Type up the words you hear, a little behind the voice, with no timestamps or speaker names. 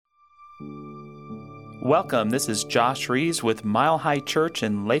Welcome, this is Josh Rees with Mile High Church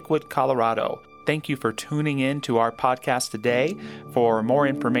in Lakewood, Colorado. Thank you for tuning in to our podcast today. For more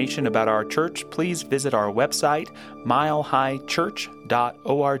information about our church, please visit our website,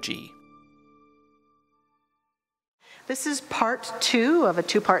 milehighchurch.org. This is part 2 of a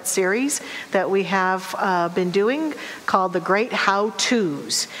 2-part series that we have been doing called The Great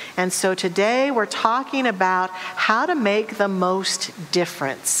How-Tos. And so today we're talking about how to make the most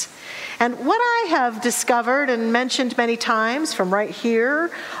difference. And what I have discovered and mentioned many times from right here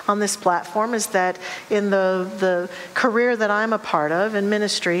on this platform is that in the career that I'm a part of in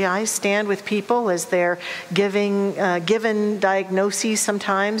ministry, I stand with people as they're given diagnoses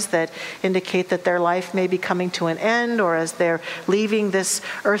sometimes that indicate that their life may be coming to an end, or as they're leaving this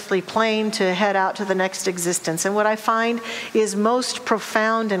earthly plane to head out to the next existence. And what I find is most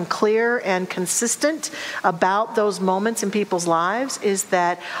profound and clear and consistent about those moments in people's lives is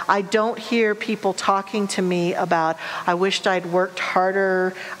that I don't hear people talking to me about, I wished I'd worked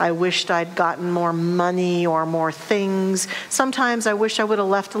harder, I wished I'd gotten more money or more things. Sometimes I wish I would have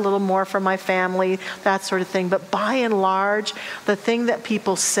left a little more for my family, that sort of thing. But by and large, the thing that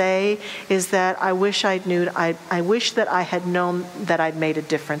people say is that I wish that I had known that I'd made a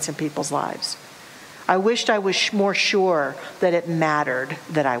difference in people's lives. I wished I was more sure that it mattered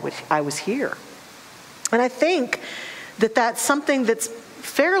that I was here. And I think that that's something that's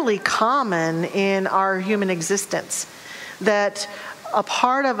fairly common in our human existence, that a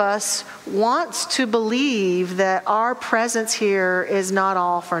part of us wants to believe that our presence here is not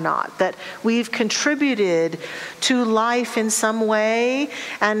all for naught, that we've contributed to life in some way,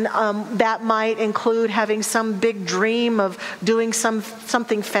 and that might include having some big dream of doing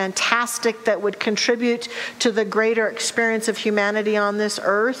something fantastic that would contribute to the greater experience of humanity on this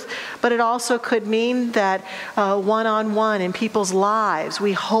earth. But it also could mean that one-on-one in people's lives,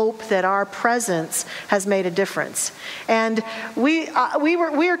 we hope that our presence has made a difference. And we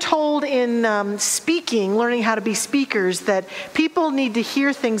are told in speaking, learning how to be speakers, that people need to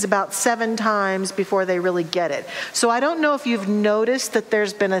hear things about 7 times before they really get it. So I don't know if you've noticed that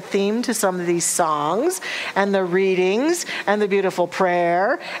there's been a theme to some of these songs and the readings and the beautiful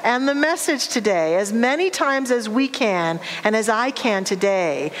prayer and the message today. As many times as we can and as I can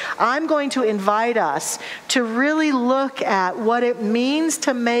today, I'm going to invite us to really look at what it means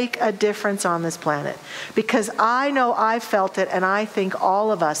to make a difference on this planet. Because I know I felt it, and I think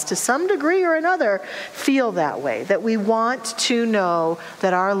all of us, to some degree or another, feel that way, that we want to know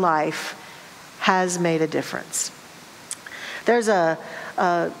that our life has made a difference. There's a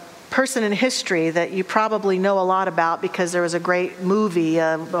person in history that you probably know a lot about because there was a great movie,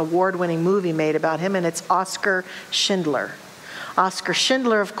 an award-winning movie made about him, and it's Oskar Schindler. Oskar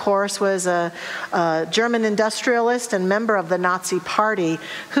Schindler, of course, was a German industrialist and member of the Nazi Party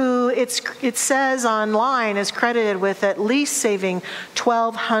who it says online is credited with at least saving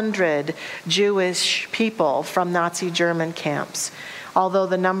 1,200 Jewish people from Nazi German camps, although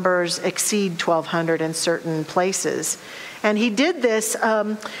the numbers exceed 1,200 in certain places. And he did this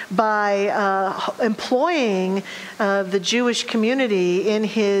by employing the Jewish community in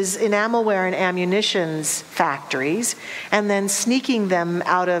his enamelware and ammunitions factories and then sneaking them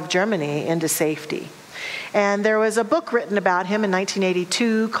out of Germany into safety. And there was a book written about him in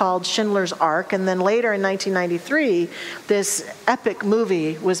 1982 called Schindler's Ark, and then later in 1993, this epic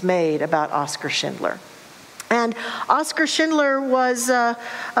movie was made about Oskar Schindler. And Oskar Schindler was,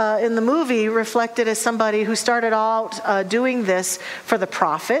 in the movie, reflected as somebody who started out doing this for the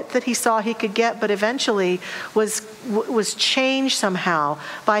profit that he saw he could get, but eventually was changed somehow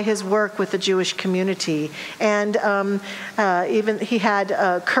by his work with the Jewish community. And even he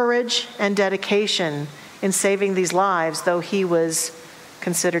had courage and dedication in saving these lives, though he was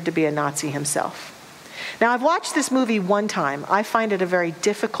considered to be a Nazi himself. Now, I've watched this movie one time. I find it a very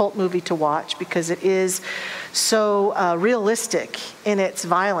difficult movie to watch because it is so realistic in its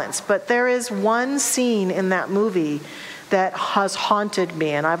violence. But there is one scene in that movie that has haunted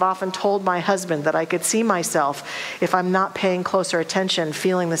me, and I've often told my husband that I could see myself, if I'm not paying closer attention,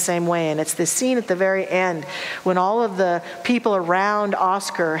 feeling the same way. And it's this scene at the very end when all of the people around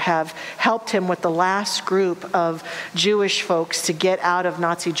Oskar have helped him with the last group of Jewish folks to get out of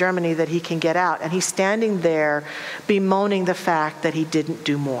Nazi Germany that he can get out. And he's standing there bemoaning the fact that he didn't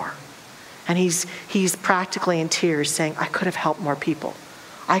do more. And he's practically in tears saying, I could have helped more people.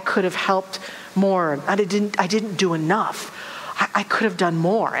 I could have helped more. I didn't do enough. I could have done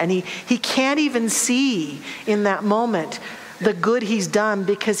more. And he can't even see in that moment the good he's done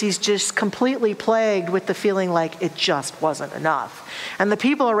because he's just completely plagued with the feeling like it just wasn't enough. And the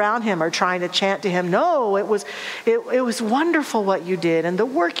people around him are trying to chant to him, no, it was wonderful what you did, and the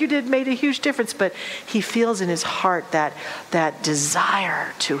work you did made a huge difference. But he feels in his heart that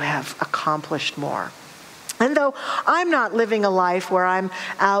desire to have accomplished more. And though I'm not living a life where I'm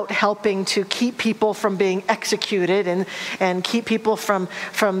out helping to keep people from being executed and keep people from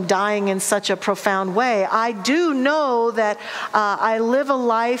dying in such a profound way, I do know that I live a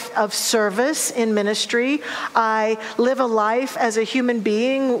life of service in ministry. I live a life as a human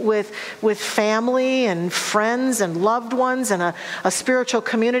being with family and friends and loved ones and a spiritual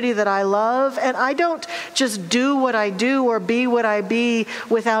community that I love. And I don't just do what I do or be what I be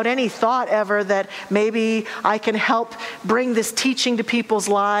without any thought ever that maybe I can help bring this teaching to people's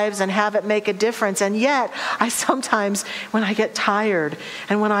lives and have it make a difference. And yet, I sometimes, when I get tired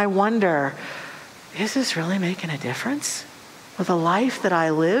and when I wonder, is this really making a difference? Will the life that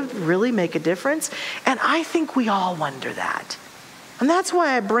I lived really make a difference? And I think we all wonder that. And that's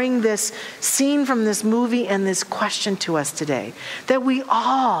why I bring this scene from this movie and this question to us today. That we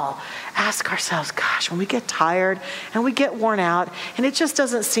all ask ourselves, gosh, when we get tired and we get worn out and it just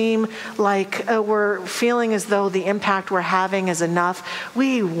doesn't seem like we're feeling as though the impact we're having is enough,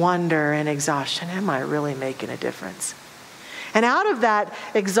 we wonder in exhaustion, am I really making a difference? And out of that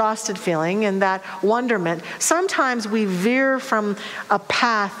exhausted feeling and that wonderment, sometimes we veer from a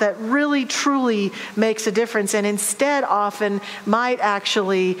path that really, truly makes a difference and instead often might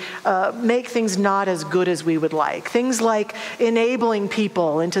actually make things not as good as we would like. Things like enabling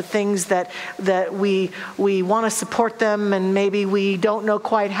people into things that we want to support them and maybe we don't know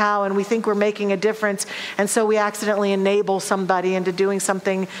quite how and we think we're making a difference, and so we accidentally enable somebody into doing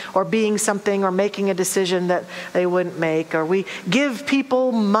something or being something or making a decision that they wouldn't make. Or we give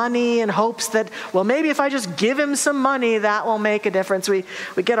people money in hopes that, well, maybe if I just give him some money, that will make a difference. We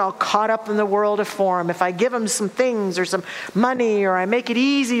get all caught up in the world of form. If I give him some things or some money or I make it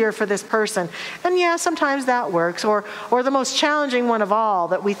easier for this person. And yeah, sometimes that works. Or the most challenging one of all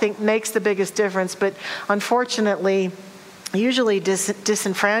that we think makes the biggest difference, but unfortunately usually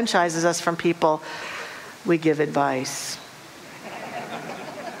disenfranchises us from people. We give advice.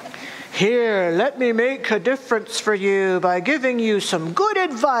 Here, let me make a difference for you by giving you some good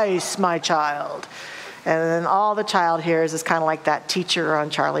advice, my child. And then all the child hears is kind of like that teacher on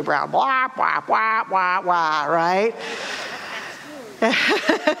Charlie Brown. Blah, blah, blah, blah, blah, right?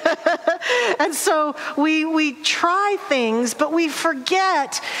 And so we try things, but we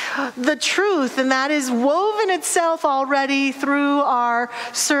forget the truth, and that is woven itself already through our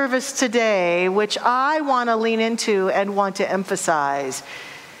service today, which I want to lean into and want to emphasize.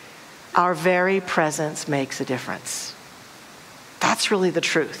 Our very presence makes a difference. That's really the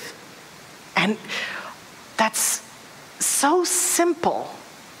truth. And that's so simple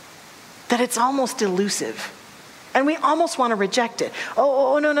that it's almost elusive. And we almost want to reject it.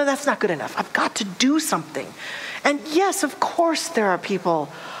 Oh, no, that's not good enough. I've got to do something. And yes, of course there are people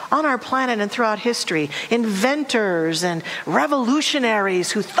on our planet and throughout history, inventors and revolutionaries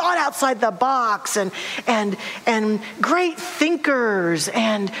who thought outside the box, and great thinkers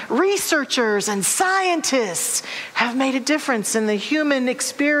and researchers and scientists have made a difference in the human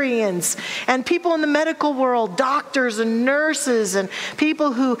experience. And people in the medical world, doctors and nurses and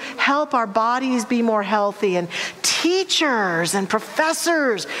people who help our bodies be more healthy, and teachers and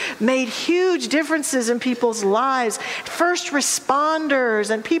professors made huge differences in people's lives. First responders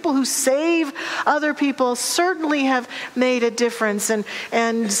and people who save other people certainly have made a difference,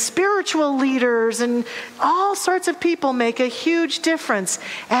 and spiritual leaders and all sorts of people make a huge difference.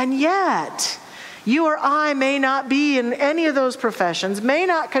 And yet, you or I may not be in any of those professions, may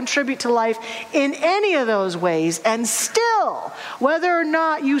not contribute to life in any of those ways, and still, whether or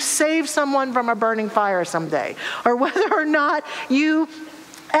not you save someone from a burning fire someday, or whether or not you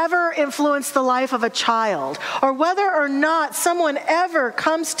ever influence the life of a child, or whether or not someone ever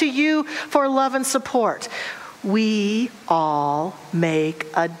comes to you for love and support, we all make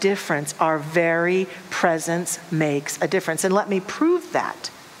a difference. Our very presence makes a difference. And let me prove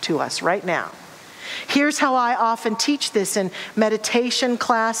that to us right now. Here's how I often teach this in meditation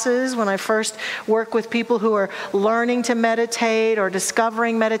classes when I first work with people who are learning to meditate or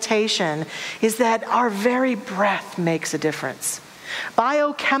discovering meditation, is that our very breath makes a difference.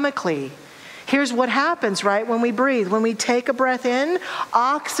 Biochemically, here's what happens, right, when we breathe. When we take a breath in,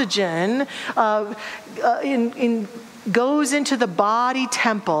 oxygen goes into the body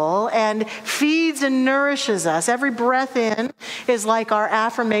temple and feeds and nourishes us. Every breath in is like our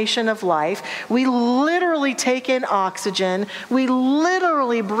affirmation of life. We literally take in oxygen. We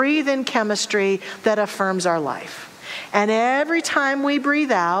literally breathe in chemistry that affirms our life. And every time we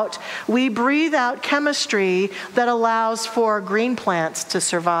breathe out chemistry that allows for green plants to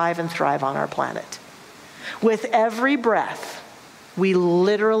survive and thrive on our planet. With every breath, we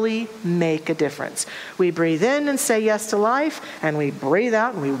literally make a difference. We breathe in and say yes to life, and we breathe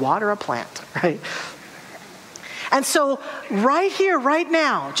out and we water a plant, right? And so right here, right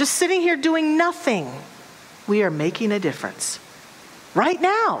now, just sitting here doing nothing, we are making a difference. Right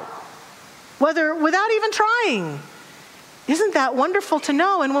now. Without even trying. Isn't that wonderful to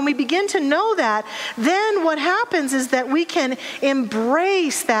know? And when we begin to know that, then what happens is that we can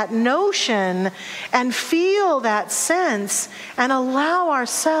embrace that notion and feel that sense and allow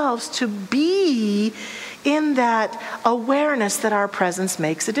ourselves to be in that awareness that our presence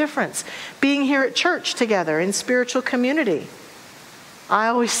makes a difference. Being here at church together in spiritual community. I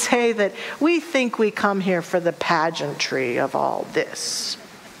always say that we think we come here for the pageantry of all this.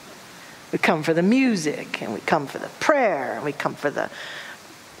 We come for the music, and we come for the prayer, and we come for the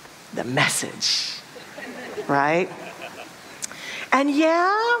message, right? And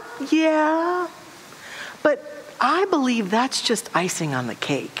yeah, but I believe that's just icing on the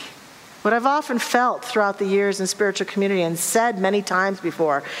cake. What I've often felt throughout the years in spiritual community and said many times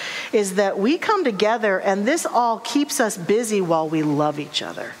before is that we come together and this all keeps us busy while we love each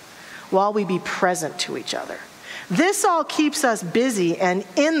other, while we be present to each other. This all keeps us busy and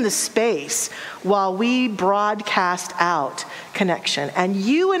in the space while we broadcast out connection. And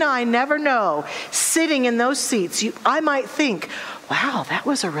you and I never know, sitting in those seats, I might think, wow, that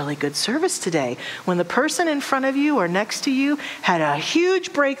was a really good service today. When the person in front of you or next to you had a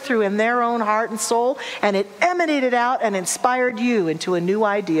huge breakthrough in their own heart and soul, and it emanated out and inspired you into a new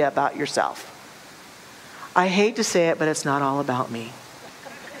idea about yourself. I hate to say it, but it's not all about me.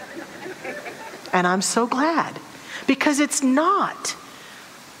 And I'm so glad. Because it's not.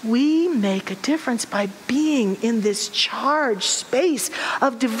 We make a difference by being in this charged space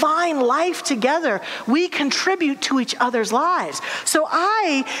of divine life together. We contribute to each other's lives. So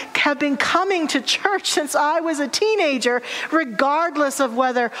I have been coming to church since I was a teenager, regardless of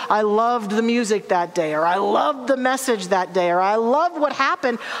whether I loved the music that day, or I loved the message that day, or I loved what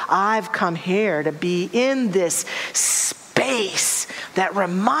happened. I've come here to be in this space that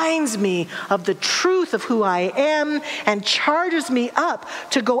reminds me of the truth of who I am and charges me up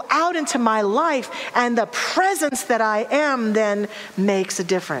to go out into my life, and the presence that I am then makes a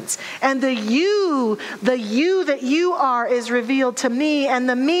difference. And the you that you are is revealed to me, and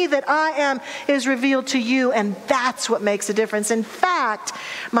the me that I am is revealed to you, and that's what makes a difference. In fact,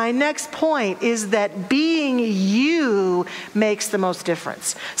 my next point is that being you makes the most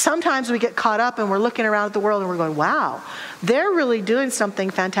difference. Sometimes we get caught up and we're looking around at the world and we're going, wow, they're really doing something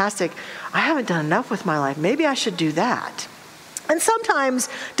fantastic. I haven't done enough with my life. Maybe I should do that. And sometimes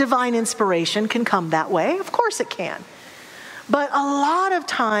divine inspiration can come that way. Of course it can. But a lot of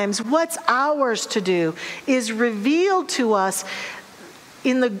times what's ours to do is revealed to us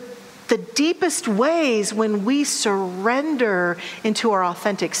in the deepest ways when we surrender into our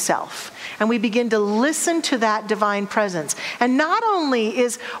authentic self and we begin to listen to that divine presence. And not only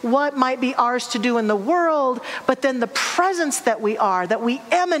is what might be ours to do in the world, but then the presence that we are, that we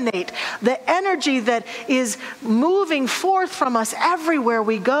emanate, the energy that is moving forth from us everywhere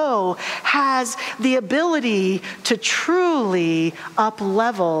we go has the ability to truly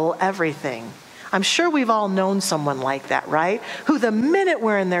up-level everything. I'm sure we've all known someone like that, right? Who the minute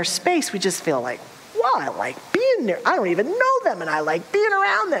we're in their space, we just feel like, wow, I like being there. I don't even know them, and I like being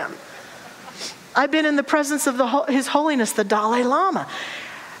around them. I've been in the presence of His Holiness, the Dalai Lama.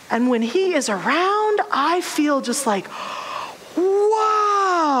 And when he is around, I feel just like,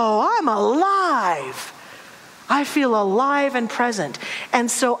 wow, I'm alive. I feel alive and present. And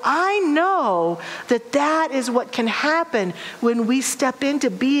so I know that that is what can happen when we step into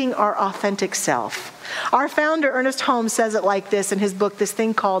being our authentic self. Our founder, Ernest Holmes, says it like this in his book, This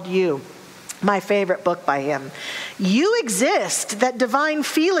Thing Called You. My favorite book by him. You exist that divine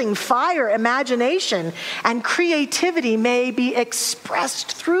feeling, fire, imagination, and creativity may be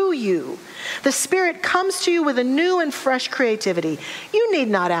expressed through you. The Spirit comes to you with a new and fresh creativity. You need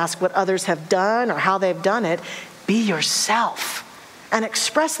not ask what others have done or how they've done it. Be yourself and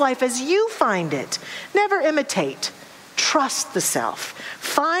express life as you find it. Never imitate. Trust the self.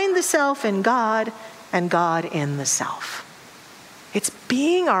 Find the self in God and God in the self. It's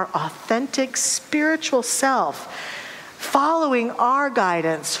being our authentic spiritual self following our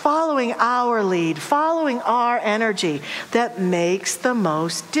guidance, following our lead, following our energy that makes the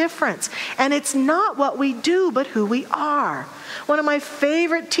most difference. And it's not what we do, but who we are. One of my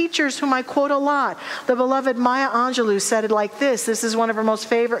favorite teachers, whom I quote a lot, the beloved Maya Angelou, said it like this. This is one of her most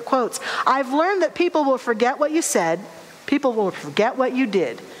favorite quotes. "I've learned that people will forget what you said, people will forget what you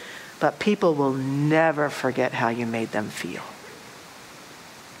did, but people will never forget how you made them feel."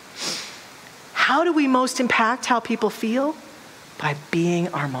 How do we most impact how people feel? By being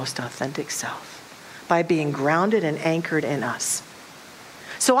our most authentic self, by being grounded and anchored in us.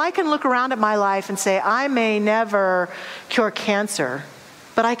 So I can look around at my life and say, I may never cure cancer,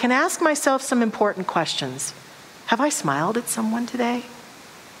 but I can ask myself some important questions. Have I smiled at someone today?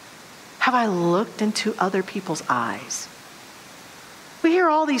 Have I looked into other people's eyes? We hear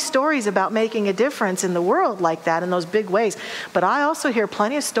all these stories about making a difference in the world like that in those big ways. But I also hear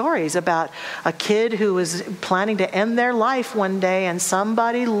plenty of stories about a kid who was planning to end their life one day and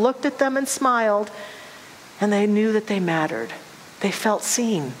somebody looked at them and smiled and they knew that they mattered. They felt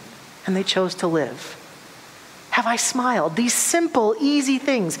seen and they chose to live. Have I smiled? These simple, easy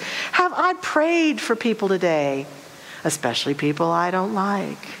things. Have I prayed for people today? Especially people I don't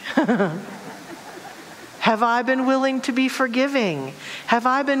like. Have I been willing to be forgiving? Have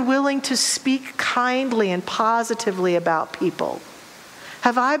I been willing to speak kindly and positively about people?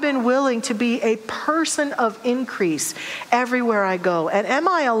 Have I been willing to be a person of increase everywhere I go? And am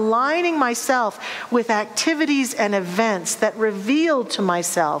I aligning myself with activities and events that reveal to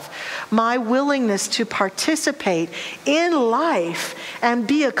myself my willingness to participate in life and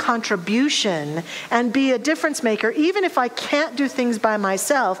be a contribution and be a difference maker, even if I can't do things by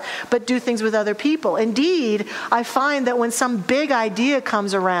myself, but do things with other people? Indeed, I find that when some big idea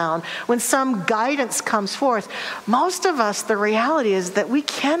comes around, when some guidance comes forth, most of us, the reality is that we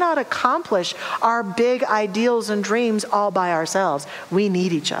cannot accomplish our big ideals and dreams all by ourselves. We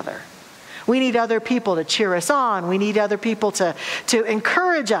need each other. We need other people to cheer us on. We need other people to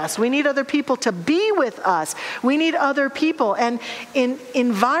encourage us. We need other people to be with us. We need other people. And in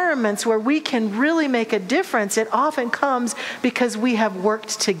environments where we can really make a difference, it often comes because we have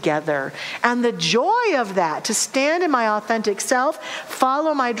worked together. And the joy of that, to stand in my authentic self,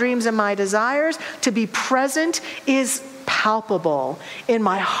 follow my dreams and my desires, to be present, is palpable in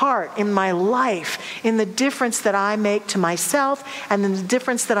my heart, in my life, in the difference that I make to myself and in the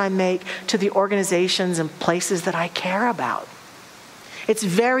difference that I make to the organizations and places that I care about. It's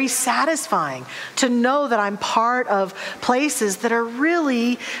very satisfying to know that I'm part of places that are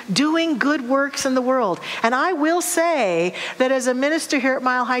really doing good works in the world. And I will say that as a minister here at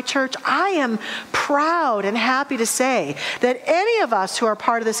Mile High Church, I am proud and happy to say that any of us who are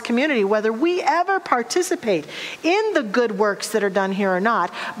part of this community, whether we ever participate in the good works that are done here or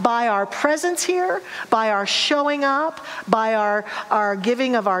not, by our presence here, by our showing up, by our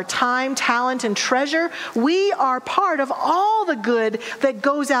giving of our time, talent, and treasure, we are part of all the good that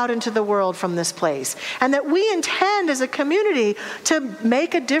goes out into the world from this place. And that we intend as a community to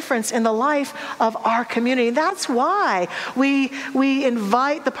make a difference in the life of our community. And that's why we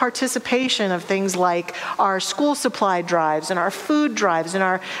invite the participation of things like our school supply drives and our food drives and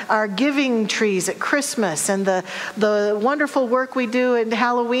our giving trees at Christmas and the wonderful work we do in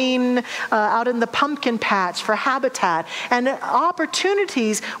Halloween out in the pumpkin patch for Habitat, and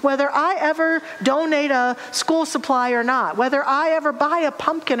opportunities, whether I ever donate a school supply or not, whether I ever buy a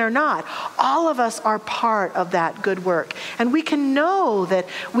pumpkin or not, all of us are part of that good work. And we can know that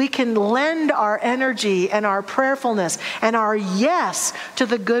we can lend our energy and our prayerfulness and our yes to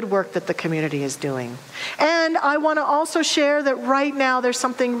the good work that the community is doing. And I want to also share that right now there's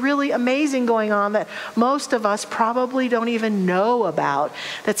something really amazing going on that most of us probably don't even know about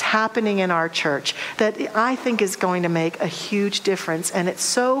that's happening in our church that I think is going to make a huge difference. And it's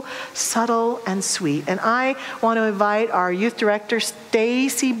so subtle and sweet. And I want to invite our youth director,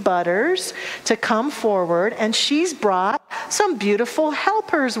 Stacy Butters, to come forward. And she's brought some beautiful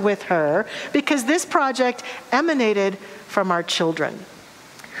helpers with her because this project emanated from our children,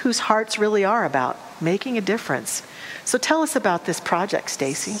 whose hearts really are about making a difference. So tell us about this project,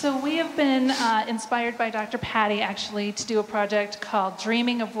 Stacy. So we have been inspired by Dr. Patty, actually, to do a project called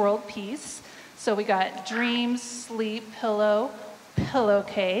Dreaming of World Peace. So we got Dream, Sleep, Pillow,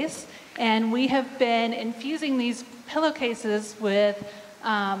 Pillowcase, and we have been infusing these pillowcases with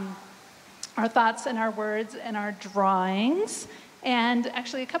our thoughts and our words and our drawings. And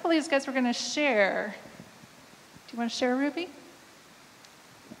actually, a couple of these guys were going to share. Do you want to share, Ruby?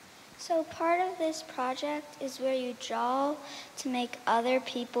 So part of this project is where you draw to make other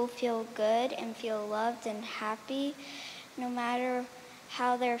people feel good and feel loved and happy, no matter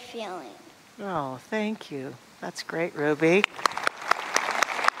how they're feeling. Oh, thank you. That's great, Ruby.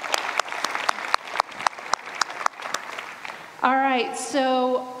 All right,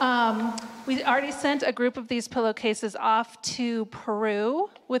 so we already sent a group of these pillowcases off to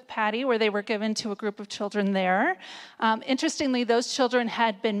Peru with Patty, where they were given to a group of children there. Interestingly, those children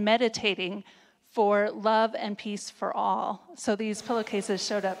had been meditating for love and peace for all. So these pillowcases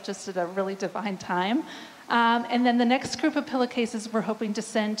showed up just at a really divine time. And then the next group of pillowcases we're hoping to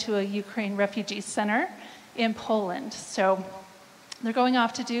send to a Ukraine refugee center in Poland. So they're going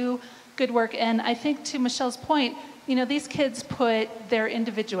off to do good work. And I think to Michelle's point, you know, these kids put their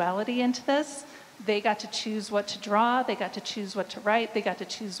individuality into this. They got to choose what to draw. They got to choose what to write. They got to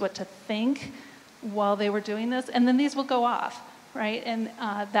choose what to think while they were doing this. And then these will go off, right? And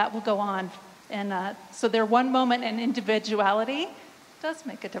that will go on. And so their one moment and individuality does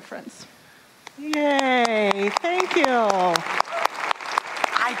make a difference. Yay, thank you.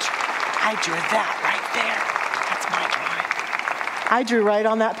 I drew that right there. That's my drawing. I drew right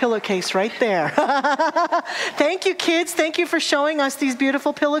on that pillowcase right there. Thank you, kids. Thank you for showing us these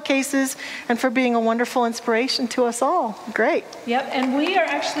beautiful pillowcases and for being a wonderful inspiration to us all. Great. Yep, and we are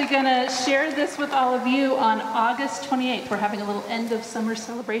actually going to share this with all of you on August 28th. We're having a little end of summer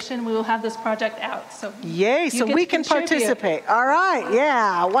celebration. We will have this project out. So yay, so we can participate. All right,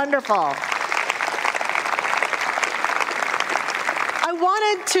 yeah, wonderful. I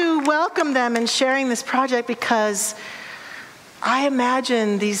wanted to welcome them in sharing this project because I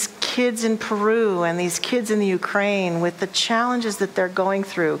imagine these kids in Peru and these kids in the Ukraine with the challenges that they're going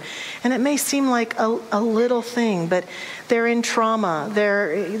through. And it may seem like a little thing, but they're in trauma.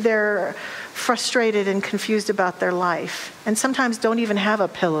 They're frustrated and confused about their life. And sometimes don't even have a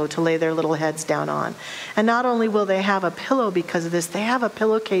pillow to lay their little heads down on. And not only will they have a pillow because of this, they have a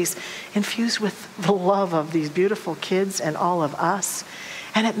pillowcase infused with the love of these beautiful kids and all of us.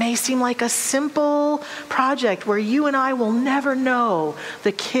 And it may seem like a simple project where you and I will never know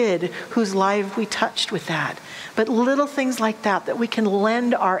the kid whose life we touched with that. But little things like that we can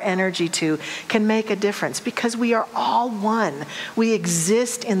lend our energy to can make a difference because we are all one. We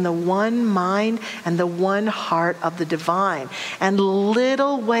exist in the one mind and the one heart of the divine. And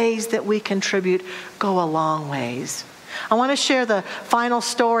little ways that we contribute go a long ways. I want to share the final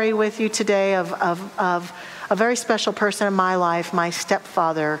story with you today of a very special person in my life, my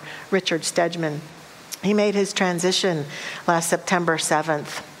stepfather, Richard Stedman. He made his transition last September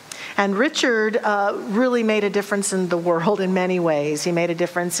 7th. And Richard really made a difference in the world in many ways. He made a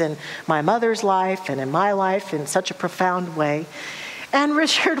difference in my mother's life and in my life in such a profound way. And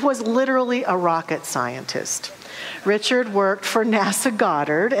Richard was literally a rocket scientist. Richard worked for NASA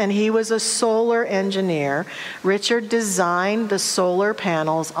Goddard, and he was a solar engineer. Richard designed the solar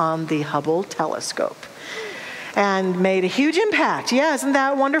panels on the Hubble telescope and made a huge impact. Yeah, isn't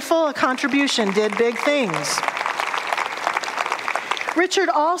that wonderful? A contribution, did big things. Richard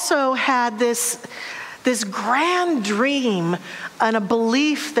also had this grand dream and a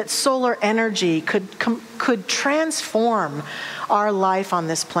belief that solar energy could transform our life on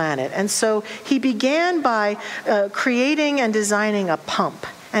this planet. And so he began by creating and designing a pump.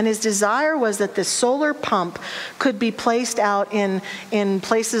 And his desire was that this solar pump could be placed out in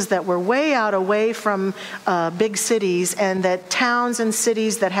places that were way out away from big cities, and that towns and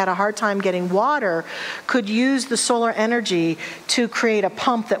cities that had a hard time getting water could use the solar energy to create a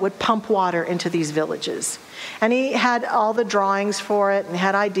pump that would pump water into these villages. And he had all the drawings for it and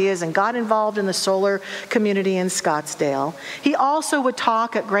had ideas and got involved in the solar community in Scottsdale. He also would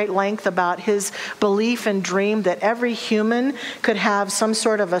talk at great length about his belief and dream that every human could have some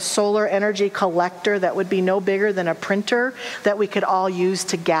sort of a solar energy collector that would be no bigger than a printer that we could all use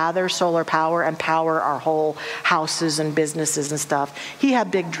to gather solar power and power our whole houses and businesses and stuff. He had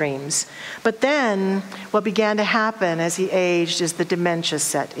big dreams. But then what began to happen as he aged is the dementia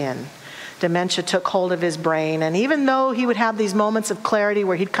set in. Dementia took hold of his brain, and even though he would have these moments of clarity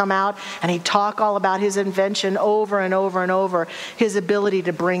where he'd come out and he'd talk all about his invention over and over and over, his ability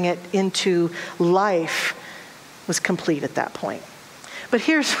to bring it into life was complete at that point. But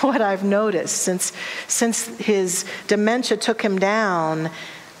here's what I've noticed since his dementia took him down,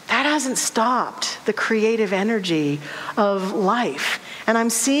 that hasn't stopped the creative energy of life. And I'm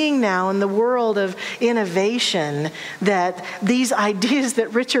seeing now in the world of innovation that these ideas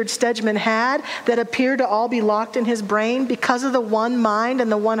that Richard Stedman had that appear to all be locked in his brain because of the one mind and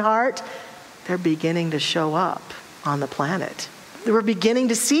the one heart, they're beginning to show up on the planet. We're beginning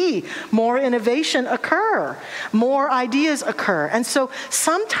to see more innovation occur, more ideas occur. And so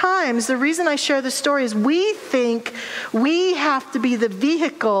sometimes the reason I share this story is we think we have to be the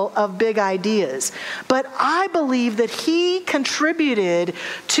vehicle of big ideas. But I believe that he contributed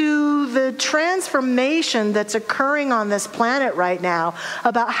to the transformation that's occurring on this planet right now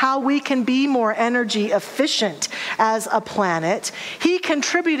about how we can be more energy efficient as a planet. He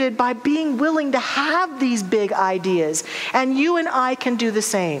contributed by being willing to have these big ideas. And you and I can do the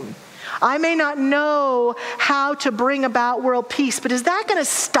same. I may not know how to bring about world peace, but is that going to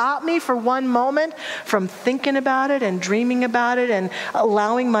stop me for one moment from thinking about it and dreaming about it and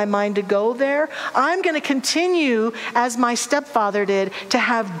allowing my mind to go there? I'm going to continue, as my stepfather did, to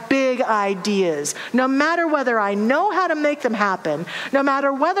have big ideas. No matter whether I know how to make them happen, no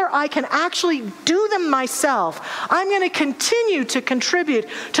matter whether I can actually do them myself, I'm going to continue to contribute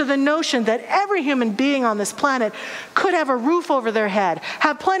to the notion that every human being on this planet could have a roof over their head,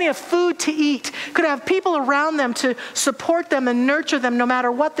 have plenty of food to eat, could have people around them to support them and nurture them no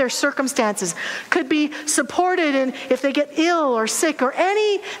matter what their circumstances, could be supported in if they get ill or sick or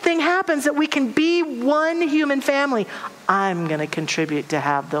anything happens, that we can be one human family. I'm going to contribute to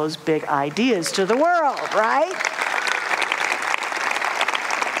have those big ideas to the world, right?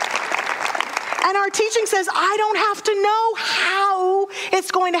 And our teaching says I don't have to know how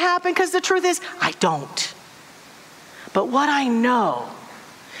it's going to happen, because the truth is I don't. But what I know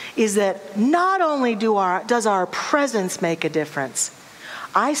is that not only does our presence make a difference.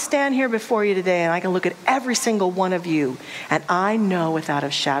 I stand here before you today and I can look at every single one of you and I know without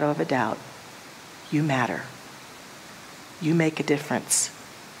a shadow of a doubt, you matter. You make a difference.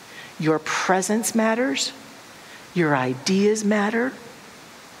 Your presence matters. Your ideas matter.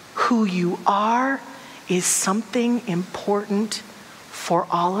 Who you are is something important for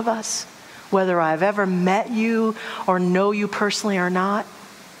all of us. Whether I've ever met you or know you personally or not,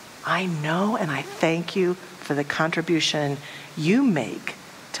 I know and I thank you for the contribution you make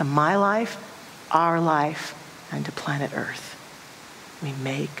to my life, our life, and to planet Earth. We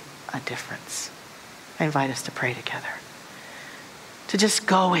make a difference. I invite us to pray together. To just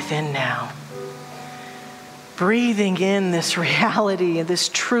go within now, breathing in this reality and this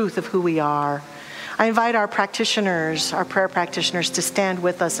truth of who we are. I invite our practitioners, our prayer practitioners, to stand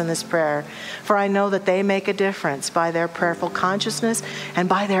with us in this prayer, for I know that they make a difference by their prayerful consciousness and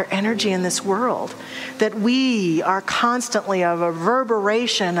by their energy in this world, that we are constantly a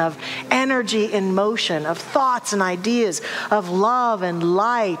reverberation of energy in motion, of thoughts and ideas, of love and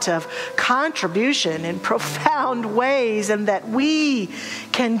light, of contribution in profound ways, and that we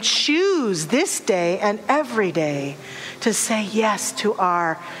can choose this day and every day to say yes to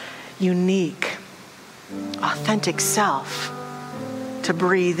our unique, authentic self, to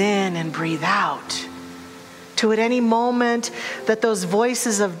breathe in and breathe out. To at any moment that those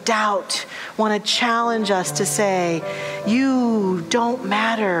voices of doubt want to challenge us to say, you don't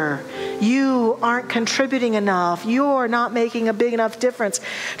matter, you aren't contributing enough, you're not making a big enough difference,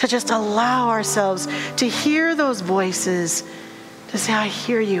 to just allow ourselves to hear those voices, to say, I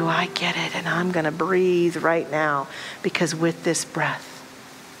hear you, I get it, and I'm going to breathe right now, because with this breath,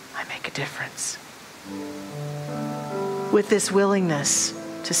 I make a difference. With this willingness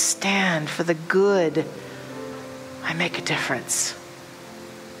to stand for the good, I make a difference.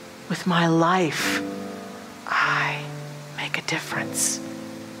 With my life, I make a difference.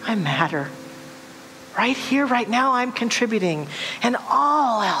 I matter. Right here, right now, I'm contributing. And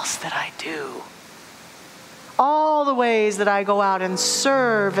all else that I do, all the ways that I go out and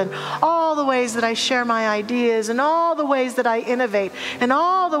serve, and all the ways that I share my ideas, and all the ways that I innovate, and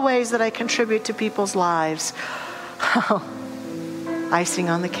all the ways that I contribute to people's lives. Oh, icing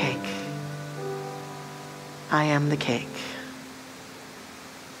on the cake. I am the cake.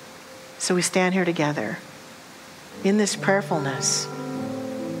 So we stand here together in this prayerfulness,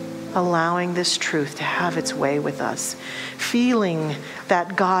 allowing this truth to have its way with us, feeling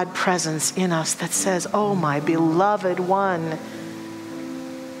that God presence in us that says, oh, my beloved one,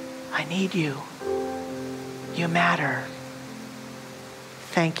 I need you. You matter.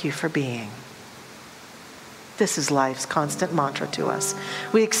 Thank you for being. This is life's constant mantra to us.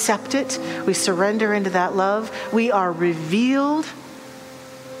 We accept it. We surrender into that love. We are revealed,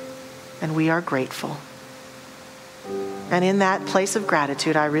 and we are grateful. And in that place of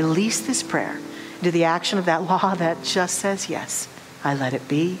gratitude, I release this prayer into the action of that law that just says, yes, I let it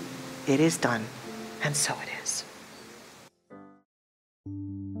be. It is done. And so it is.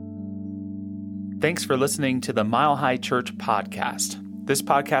 Thanks for listening to the Mile High Church podcast. This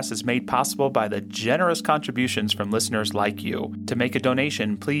podcast is made possible by the generous contributions from listeners like you. To make a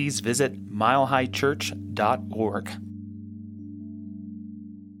donation, please visit milehighchurch.org.